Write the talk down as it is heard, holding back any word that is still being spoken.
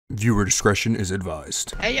Viewer discretion is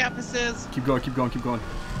advised. Hey, officers! Keep going, keep going, keep going.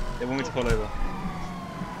 They want me to pull over.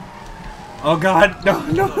 Oh god, no,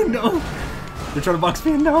 no, no! They're trying to box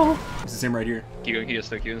me in, no! It's the same right here. Keep going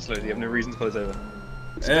slow. You have no reason to pull us over.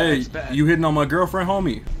 Hey, you hitting on my girlfriend,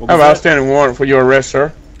 homie? I have an outstanding warrant for your arrest,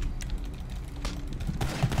 sir.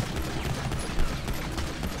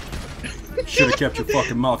 Should've kept your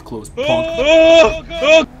fucking mouth closed, punk. Oh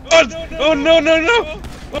god! Oh no!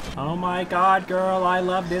 Oh my god, girl, I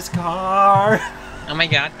love this car. Oh my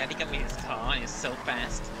god, Daddy got me his car and it's so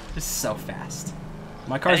fast. This is so fast.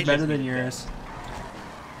 My car's Daddy better loves than me yours.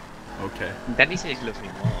 Okay. Daddy says he loves me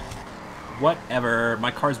more. Whatever. My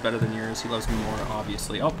car's better than yours. He loves me more,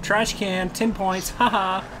 obviously. Oh, trash can. 10 points.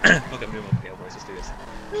 Haha. Look at me, boys. Let's do this.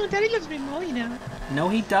 Oh, Daddy loves me more, you know. No,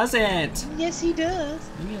 he doesn't. Yes, he does.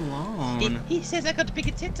 Leave me alone. He says I got to pick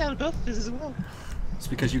a tit out of both of us as well. It's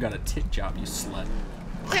because you got a tit job, you slut.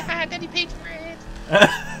 Daddy paid for it.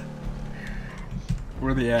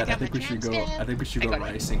 Where are they at? I got think my we should go. tramp I think we should I go got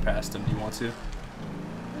it. racing past him. Do you want to?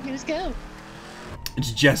 Okay, let's go.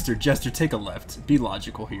 It's Jester. Jester, take a left. Be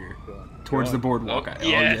logical here. Towards the boardwalk. Oh, Oh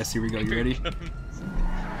yes, here we go. You ready?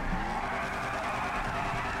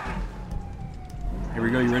 Here we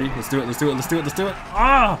go. You ready? Let's do it. Let's do it. Let's do it. Let's do it.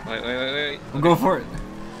 Ah! Wait. I'm going for it.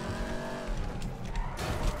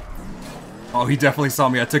 Oh, he definitely saw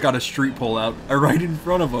me. I took out a street pole out right in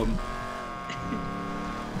front of him.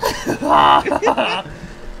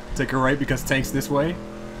 Take a right because tank's this way.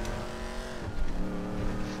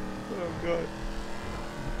 Oh god.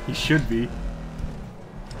 He should be.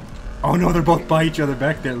 Oh no, they're both by each other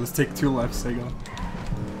back there. Let's take two lefts. Hang on.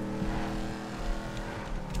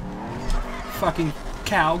 Fucking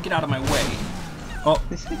cow, get out of my way. Oh.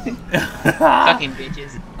 Fucking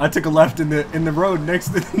bitches. I took a left in the road next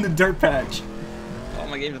to the dirt patch. Oh,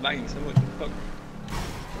 my game's lagging so much. Fuck.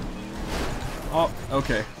 Oh,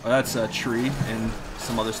 okay. Well, that's a tree and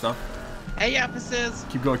some other stuff. Hey, officers!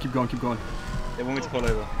 Keep going, keep going, keep going. They want me to pull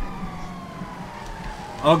over.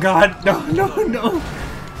 Oh god, no, no, no!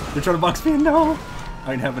 They're trying to box me in, no!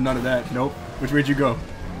 I ain't having none of that, nope. Which way'd you go?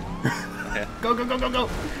 Okay. Go, go, go, go, go!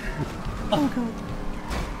 Oh god.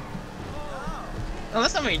 Oh,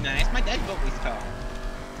 that's not very nice. My dad bought his car.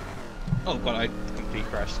 Oh god, I completely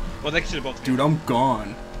crashed. Well, they should have boxed me. Dude, I'm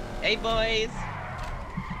gone. Hey, boys!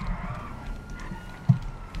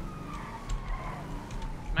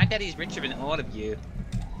 My daddy's richer than all of you.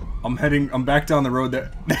 I'm back down the road.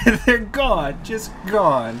 They're gone, just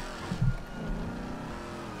gone.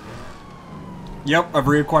 Yep, I've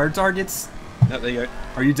reacquired targets. No, there you go.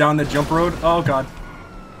 Are you down the jump road? Oh god.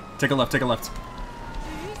 Take a left, take a left.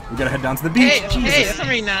 We gotta head down to the beach. Hey, Jesus. hey, that's not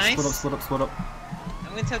very nice. Split up, split up, split up.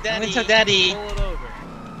 I'm gonna tell Daddy. Pull it over.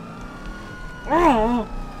 Oh.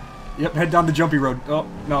 Yep, head down the jumpy road. Oh,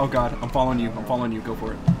 no, god. I'm following you. I'm following you. Go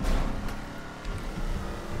for it.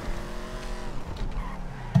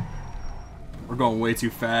 We're going way too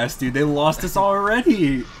fast, dude. They lost us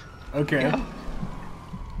already. Okay. Yeah.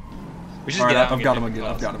 We should Alright, get out. I've got him again.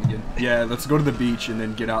 I've got him again. Yeah, let's go to the beach and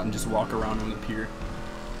then get out and just walk around on the pier.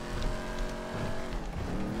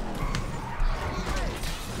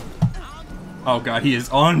 Oh god, he is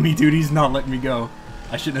on me, dude. He's not letting me go.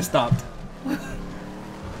 I shouldn't have stopped.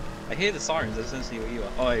 I hear the sirens. I don't see where you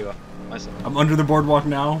are. Oh, there you are. I saw them. I'm under the boardwalk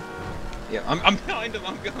now. Yeah, I'm behind them.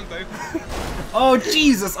 I'm going both. Oh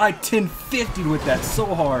Jesus, I 1050'd with that so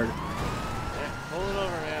hard. Yeah, pull it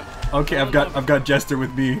over, man. Okay, I've got Jester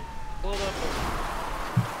with me. Pull it up.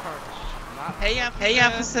 Not Hey,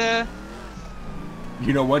 officer!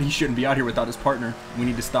 You know what? He shouldn't be out here without his partner. We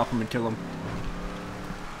need to stop him and kill him.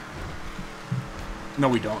 No,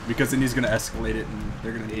 we don't, because then he's gonna escalate it and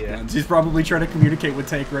they're gonna need guns. He's probably trying to communicate with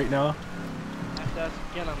Tank right now. If that's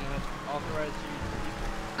again, I'm gonna authorize you.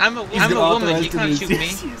 I'm a He's gonna woman. authorize You to can't do shoot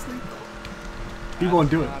this. me. He won't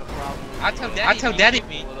do it. Not a problem. I tell Daddy.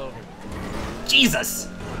 Pull it over. Jesus!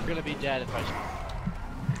 You're gonna be dead if I shoot.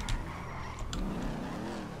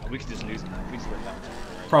 We could just lose them. We just went down.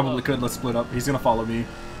 Probably could. Let's split up. He's gonna follow me.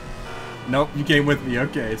 Nope, you came with me.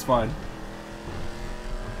 Okay, it's fine.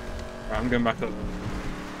 Right, I'm going back up.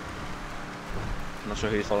 I'm not sure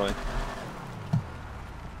who you're following.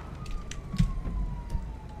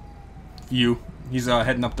 You. He's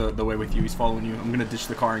heading up the way with you. He's following you. I'm gonna ditch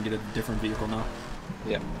the car and get a different vehicle now.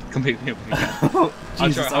 Yeah, completely. Oh,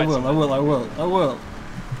 Jesus, try I to hide will.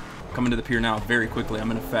 Coming to the pier now, very quickly.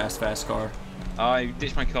 I'm in a fast car. I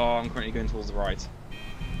ditched my car. I'm currently going towards the right.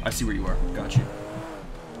 I see where you are. Got you.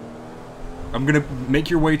 I'm gonna make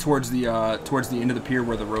your way towards the end of the pier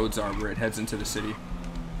where the roads are, where it heads into the city.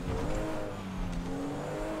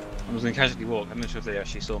 I'm just going to casually walk. I'm not sure if they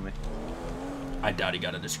actually saw me. I doubt he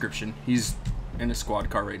got a description. He's in a squad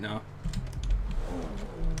car right now.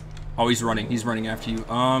 Oh, he's running. He's running after you.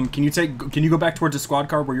 Can you go back towards the squad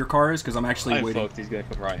car where your car is? Because I'm actually waiting. Fucked. He's gonna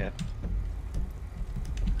come right here.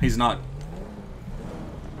 He's not.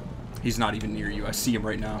 He's not even near you. I see him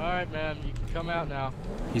right now. Alright, man. You can come out now.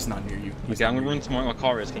 He's not near you. He's Okay, I'm not gonna near run to where my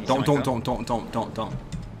car is. Can you see you. my car? Don't.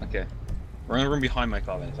 Okay. We're gonna run behind my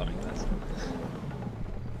car then, if that makes sense.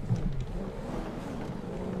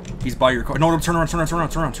 He's by your car. No, turn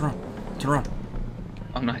around.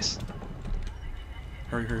 Oh, nice.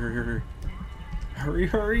 Hurry. Hurry.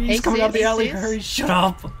 He's Hey, coming out of the sis, alley. sis. Hurry, shut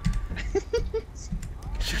up.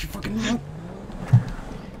 Shut your fucking mouth.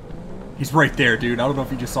 He's right there, dude. I don't know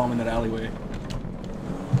if you just saw him in that alleyway.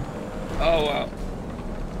 Oh, wow.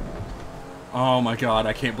 Oh my god,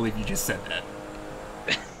 I can't believe you just said that.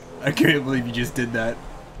 I can't believe you just did that.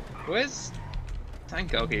 Where's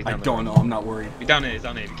Tanker? Okay, he's I down there. don't know, I'm not worried. He's down here, If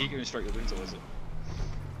you keep going straight, you'll win towards it.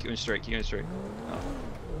 Keep going straight. Oh.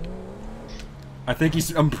 I think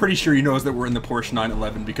I'm pretty sure he knows that we're in the Porsche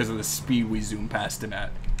 911 because of the speed we zoom past him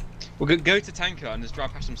at. Well, go to Tanker and just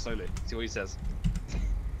drive past him slowly. See what he says.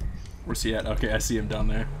 Where's he at? Okay, I see him down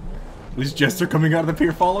there. Is Jester coming out of the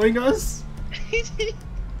pier following us?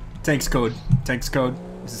 Tanks code. It's the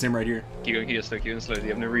same right here. Keep going slow. You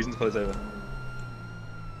have no reason to close over.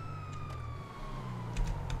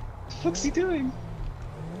 What the fuck's he doing?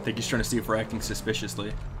 I think he's trying to see if we're acting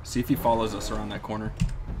suspiciously. See if he follows us around that corner.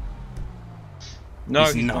 No,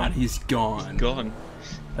 he's not. gone. He's gone. Gone.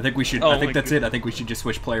 I think we should. Oh I think my that's God. it. I think we should just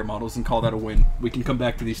switch player models and call that a win. We can come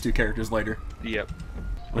back to these two characters later. Yep.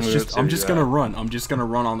 I'm just gonna run. I'm just gonna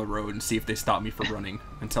run on the road and see if they stop me from running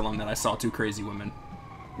and tell them that I saw two crazy women.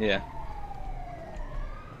 Yeah.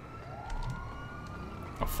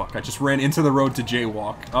 Oh fuck! I just ran into the road to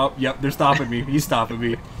jaywalk. Oh, yep, they're stopping me. He's stopping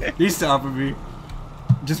me. He's stopping me.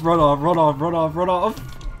 Just run off.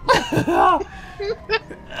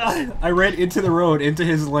 I ran into the road, into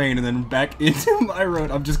his lane, and then back into my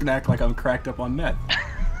road. I'm just gonna act like I'm cracked up on meth.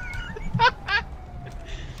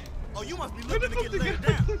 Oh, you must be looking to get laid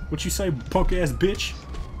down. What you say, punk ass bitch?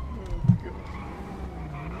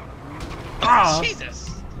 Ah! Jesus!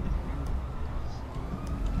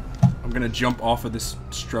 I'm gonna jump off of this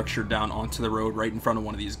structure down onto the road right in front of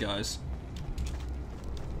one of these guys.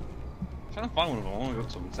 I'm trying to find one of them. I want to go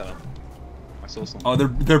to someone and tell them. I saw some. Oh,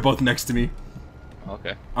 they're both next to me.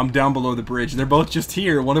 Okay. I'm down below the bridge. They're both just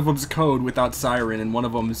here. One of them's code without siren, and one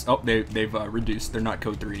of them's they've reduced. They're not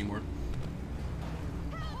code 3 anymore.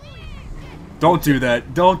 Don't do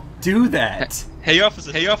that. Don't do that. Hey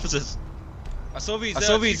officers. I saw these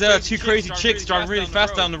two crazy chicks driving really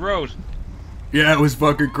fast down the road. Yeah, it was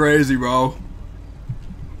fucking crazy, bro.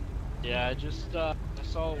 Yeah, I just I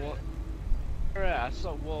saw one.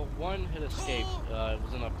 One had escaped. It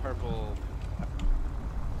was in a purple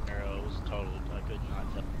arrow. It was totaled. I could not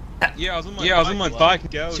tell. Yeah, I was on my bike.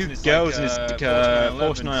 Two girls in this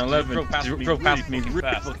Porsche 911 drove past me really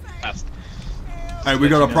fucking fast. Hey, we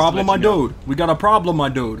got a problem, my dude. We got a problem, my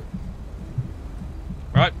dude.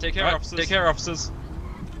 Right, take care, officers.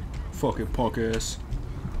 Fucking punk ass.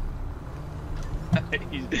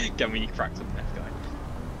 Get me, you cracked up that guy.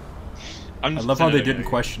 I love how they didn't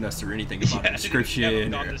question us or anything about the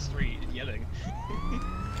description. On the street yelling.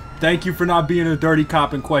 Thank you for not being a dirty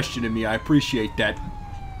cop and questioning me. I appreciate that.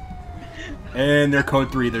 And they're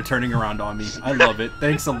code 3. They're turning around on me. I love it.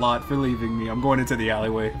 Thanks a lot for leaving me. I'm going into the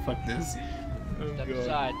alleyway. Fuck this. Step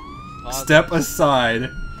aside. Step aside.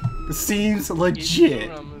 Seems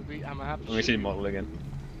legit. I'm gonna have to Let me see the model again.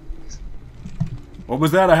 What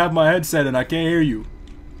was that? I have my headset and I can't hear you.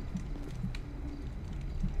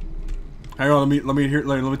 Hang on, let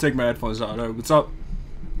me take my headphones out. What's up?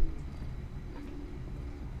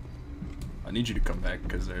 I need you to come back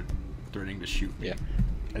because they're threatening to shoot me. Yeah.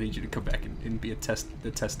 I need you to come back and be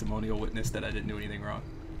the testimonial witness that I didn't do anything wrong.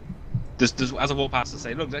 Just as I walk past to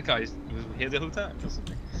say, look, that guy was here the whole time or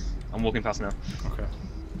something. I'm walking past now. Okay.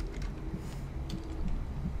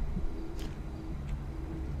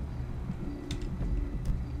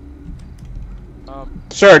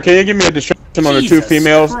 Sir, can you give me a description on the two Jesus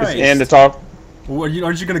females Christ. and the talk? Well,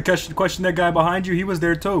 aren't you gonna question that guy behind you? He was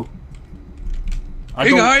there too. I Hey,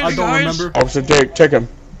 don't guys. remember. Officer Jake, take him.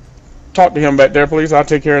 Talk to him back there, please. I'll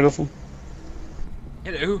take care of this one.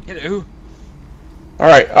 Hello.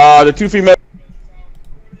 Alright, the two females.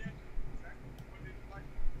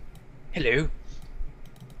 Hello.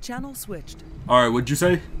 Channel switched. All right, what'd you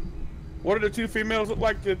say? What do the two females look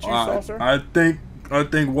like that you saw, sir? I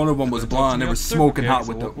think one of them was blonde. They were smoking hot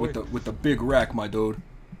Okay, with the big rack, my dude.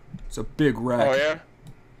 It's a big rack. Oh, yeah?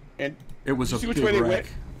 And It was you a see big which way they rack. went?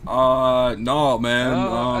 No, man.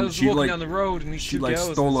 I was she walking like down the road and these she two like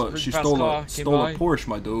girls, stole a this she really stole fast a car came stole by. a Porsche,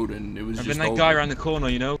 my dude, and it was And just then that over. guy around the corner,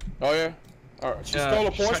 you know. Oh yeah. All right. She Yeah, stole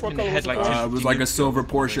a she Porsche. shot me What in the color was head the like Porsche? It was like a silver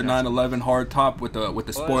Porsche 911 hard top with a Well,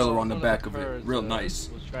 spoiler on the one of back of cars, it. Real nice.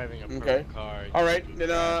 Was driving a purple Okay. car. All right.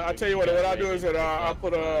 Then I tell you what I'll do is that I'll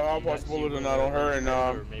put a all-purpose bullet in on her and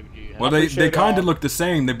Well, they appreciate, kind of look the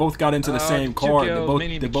same. They both got into the same two car. girls,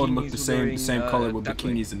 mainly They both look bikinis, the were same wearing, color with that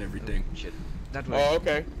way. bikinis and everything. Shit. That way. Oh,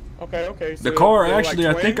 okay. Okay. So The car, they're actually,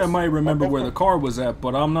 like I think I twins? might remember Oh, where the car was at,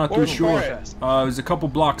 but I'm not Where too was the car sure. at? It was a couple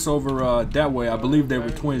blocks over that way. I believe they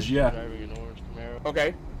were twins. Yeah. Driving an orange Camaro.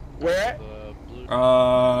 Okay. Where at? Blue.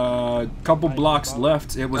 Couple blocks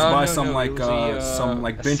left. It was by no, some no, like it was some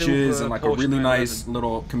like a benches silver and like a Porsche really 911. nice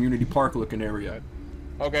little community park looking area.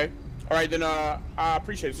 Okay. All right. Then I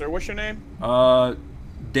appreciate it, sir. What's your name?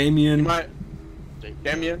 Damien,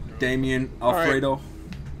 Damien. Alfredo. Right.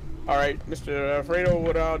 All right, Mr. Alfredo.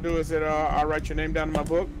 What I'll do is that I'll write your name down in my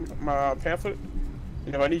book, my pamphlet,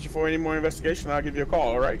 and if I need you for any more investigation, I'll give you a call.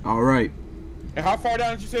 All right. All right. And how far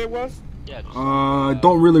down did you say it was? Yeah. Just,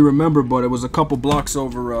 Don't really remember, but it was a couple blocks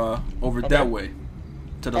over Okay. that way,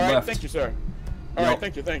 to the All right. left. Thank you, sir. All Yep.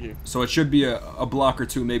 right. Thank you. So it should be a block or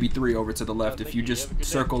two, maybe 3 over to the left. thank If you you. You just have a good day.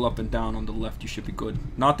 circle up and down on the left, you should be good.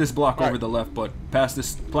 Not this block All over right. the left, but past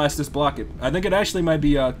this block. I think it actually might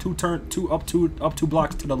be up two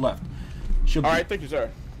blocks to the left. Should be. All right. Thank you, sir.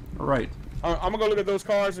 All right. I'm gonna go look at those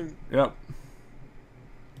cars and Yep.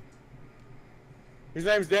 his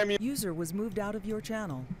name's Damien. User was moved out of your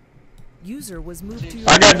channel. User was moved to your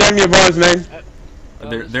I got Damien Bond's name.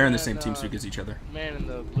 They're in the same team speak as each other. Man in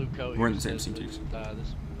the blue coat. We're in here the same says team teams. that,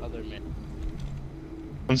 This other man.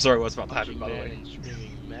 I'm sorry, what's about to happen, Punching by the man way. and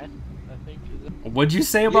screaming meth, I think. Is it? What'd you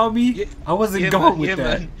say about me? yeah, I wasn't yeah, going man, with yeah,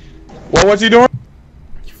 that. man. What was he doing?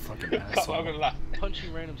 You fucking I'm asshole. gonna laugh.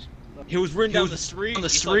 Punching random. He was running down the street.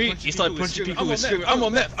 He started punching people with screaming, I'm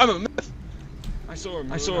on meth. I'm on meth. I saw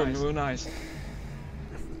him. They were nice.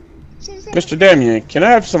 Mr. Damien, can I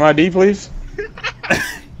have some ID, please? You're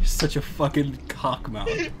such a fucking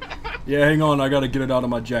cockmouth. Yeah, hang on. I gotta get it out of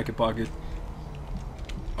my jacket pocket.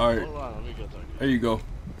 All right. Hold on, let me go talk. There you go.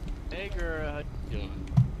 Hey girl, how you doing?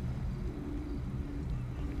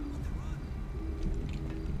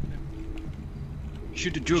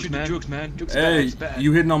 Shoot the jokes, man. Jokes Hey, bad, bad.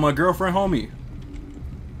 you hitting on my girlfriend, homie?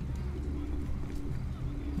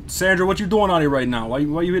 Sandra, what you doing out here right now? Why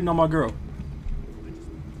you hitting on my girl?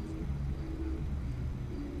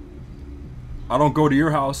 I don't go to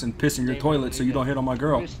your house and piss in your toilet so you don't hit on my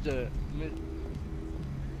girl.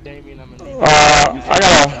 Damien, I'm in I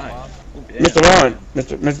got a Mr. Ron,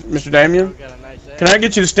 Mr. Damien. got a nice ass. Can I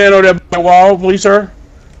get you to stand over there by the wall, please, sir?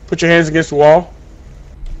 Put your hands against the wall.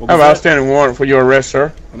 What I have was an that? outstanding warrant for your arrest,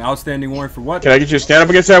 sir. An outstanding warrant for what? Can I get you to stand up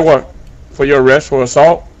against that warrant for your arrest for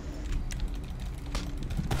assault?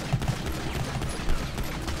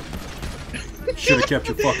 Should have kept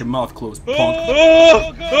your fucking mouth closed, punk.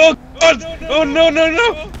 Oh God! Oh no!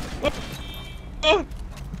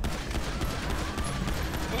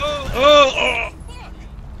 Oh!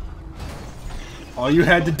 All you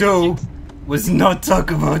had to do was not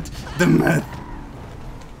talk about the meth.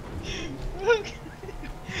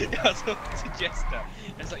 I was going to suggest that.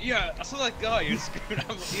 It's like, yeah, I saw that guy who was screaming.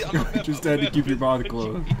 I'm Just had to keep your mouth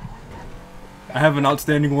closed. I have an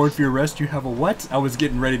outstanding warrant for your arrest. You have a what? I was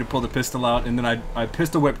getting ready to pull the pistol out, and then I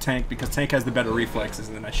pistol whipped Tank because Tank has the better reflexes,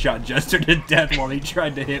 and then I shot Jester to death while he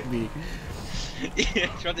tried to hit me. Yeah,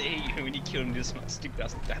 I tried to hit you when you killed him just my stupid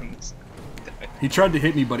ass dance. He tried to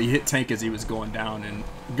hit me, but he hit Tank as he was going down, and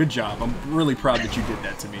good job. I'm really proud that you did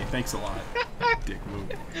that to me. Thanks a lot, dick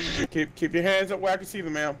move. Keep your hands up where I can see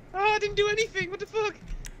them, ma'am. Oh, I didn't do anything. What the fuck?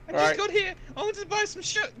 I just Alright. got here. I wanted to buy some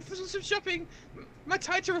some shopping. My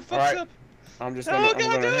tights are fucked Alright. up. I'm just Oh gonna, God! I'm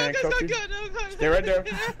No, gonna that's handcuff not you. good. No, God. Stay right there.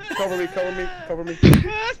 Cover me.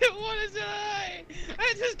 I don't want to die.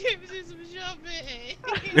 I just came to do some shopping.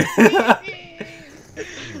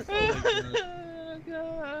 Oh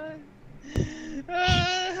God.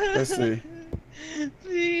 Let's see.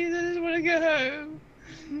 Please, I just want to go home.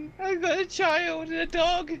 I've got a child and a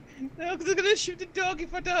dog. I'm gonna shoot the dog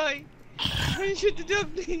if I die. Can you shoot the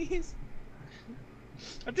dog, please?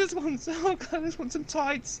 I just want some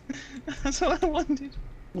tights. That's all I wanted.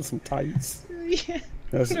 Some tights. Yeah.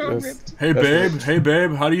 That's, They're all that's, ripped. Hey That's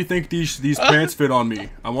babe, how do you think these pants fit on me?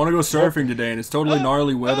 I want to go surfing today, and it's totally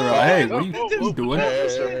gnarly weather. Hey, what are you doing?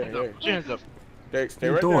 hey. Hands up. Stay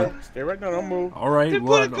you right doing? there. Stay right there. Don't move. All right, They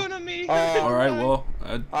well, put a gun on me. all right, well,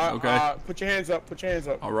 okay. Put your hands up. Put your hands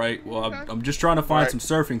up. All right, well, I'm just trying to find Alright. some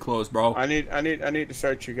surfing clothes, bro. I need to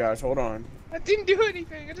search you guys. Hold on. I didn't do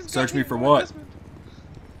anything. I just Search got me here for by what? accident.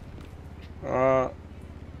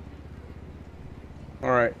 All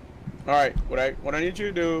right. What I need you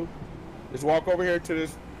to do is walk over here to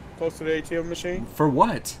this, close to the ATM machine. For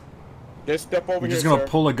what? Just step over You're here, just gonna sir.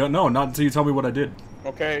 pull a gun? No, not until you tell me what I did.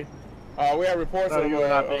 Okay. We have reports No, of you will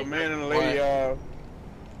not a be man and a lady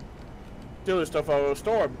stealing stuff out of the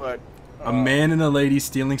store, but A man and a lady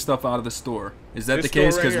stealing stuff out of the store. Is that this the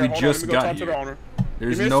case? store right Because here. we Hold on, just let me go got talk to the here. owner.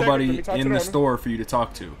 There's Give me a second, let nobody me talk to in the the owner. store for you to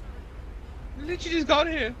talk to. Literally just got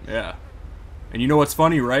here. Yeah. And you know what's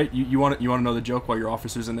funny, right? You want to know the joke while your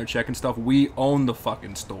officers in there checking stuff? We own the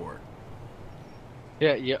fucking store.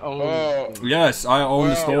 Yeah, you own. Oh. Yes, I own the Well,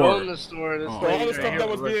 You store. own the store. This Oh. So all lady the right stuff here that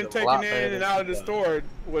was looks being a taken lot in better and than out of the she does. store,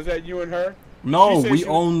 was that you and her? No, She said we she-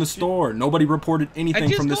 own the store. Nobody reported I anything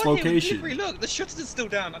just from this got here with location. delivery. Look, the shutters are still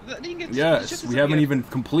down. I didn't get the Yes, shutters we up haven't yet. even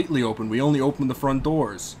completely opened. We only opened the front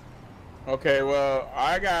doors. Okay, well,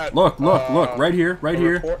 I got. Look, right here, right a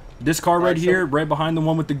here. report. This car right Alright, so- here, right behind the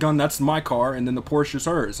one with the gun, that's my car, and then the Porsche's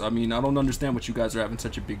hers. I mean, I don't understand what you guys are having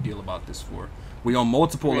such a big deal about this for. We own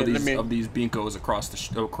multiple Let of me- these Binkos across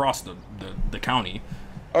the county.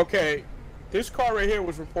 Okay, this car right here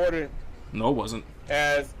was reported No, it wasn't.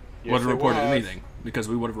 as. Yes, Wasn't it reported was. anything because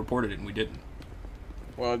we would have reported it and we didn't.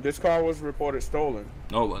 Well, this car was reported stolen.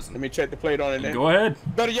 No, it Let wasn't. me check the plate on it. Go ahead.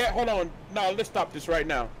 Better yet, hold on. No, let's stop this right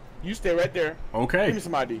now. You stay right there. Give Okay. me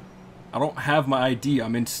some ID. I don't have my ID.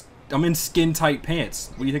 I'm in skin tight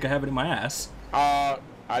pants. What do you think I have it in my ass? I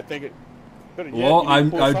think it. Better yet, Well, you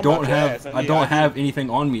need to pull I some don't out your have ass. I need don't ID. have anything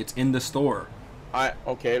on me. It's in the store.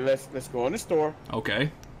 Okay, let's go in the store.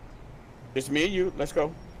 Okay. It's me and you. Let's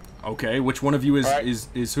go. Okay. Which one of you is All right.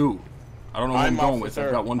 is who? I don't know who I'm going with.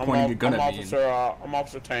 I've got one pointing a gun at me. I'm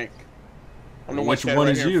Officer Tank. I'm the Which one standing one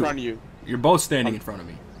right is here you? in front of you. You're both standing in front of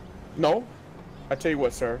me. No, I tell you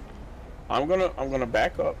what, sir. I'm gonna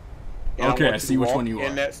back up. and Okay, want I you see to which walk one you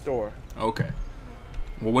in are. that store. Okay.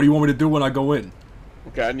 Well, what do you want me to do when I go in?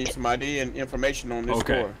 Okay, I need some ID and information on this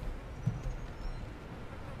Okay. store.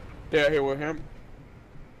 They're here with him.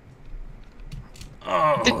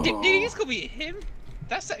 Oh. This could be him.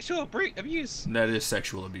 That's sexual abuse. That is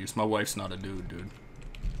sexual abuse. My wife's not a dude.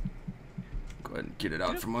 Go ahead and get it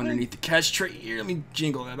out from underneath the catch tray here. Let me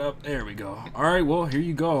jingle that up. There we go. All right, well, here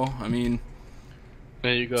you go. I mean,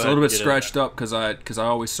 There you go. it's a little bit scratched up because I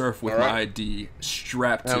always surf with All my right. ID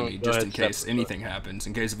strapped to Oh, me go just ahead, in case step- anything happens.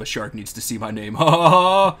 In case if a shark needs to see my name. Ha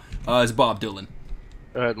ha ha. It's Bob Dylan.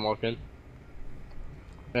 Go ahead and walk in.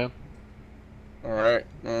 Yeah. All right.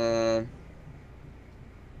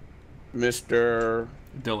 Mr.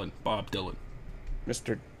 Dylan. Bob Dylan.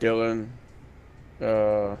 Mr. Dylan.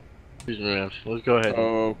 Excuse me, man. Let's go ahead.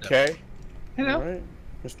 Okay. Hello. All right.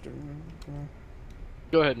 Mr.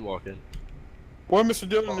 Go ahead and walk in. Well, Mr.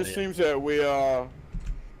 Dillon, Oh, it yeah. seems that we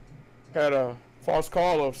had a false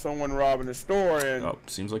call of someone robbing the store, and Oh,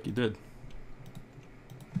 seems like you did.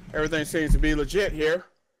 everything seems to be legit here.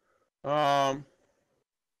 I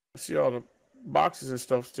see all the boxes and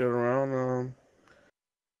stuff still around.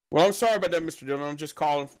 Well, I'm sorry about that, Mr. Dillon. I'm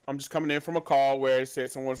just coming in from a call where it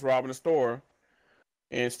said someone's robbing a store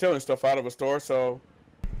and stealing stuff out of a store. So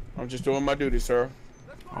I'm just doing my duty, sir.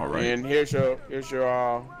 All right. And here's your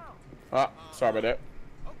sorry about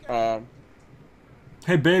that.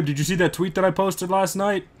 Hey, babe, did you see that tweet that I posted last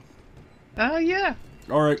night? Oh yeah.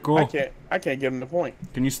 All right, cool. I can't give him the point.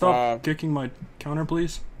 Can you stop kicking my counter,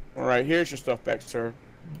 please? All right, here's your stuff back, sir.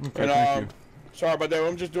 Okay, And thank you. sorry about that.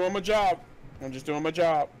 I'm just doing my job.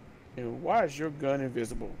 And why is your gun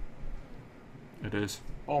invisible? It is.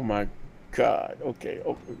 Oh my God. Okay.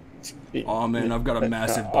 Oh man, I've got a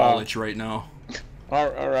massive ball itch right now. All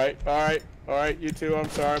right. You too. I'm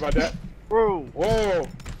sorry about that. Whoa. Whoa.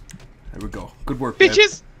 There we go. Good work, babe.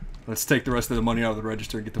 Bitches. Let's take the rest of the money out of the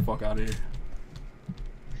register and get the fuck out of here.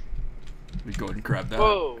 Let me go ahead and grab that.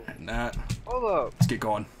 Whoa. And that. Hold up. Let's get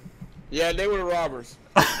going. Yeah, they were the robbers.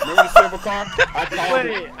 Remember the silver car? I called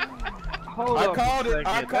Wait. it. Hold I up. called it.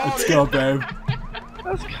 I called Let's it. go, babe.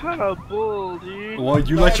 That's kind of bull, dude. Well,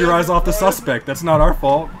 you let your eyes off the suspect. That's not our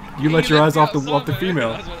fault. You let your eyes off the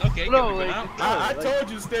female. Okay, No, good, like, I'm- I told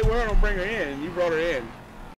you to stay with her and bring her in. You brought her in.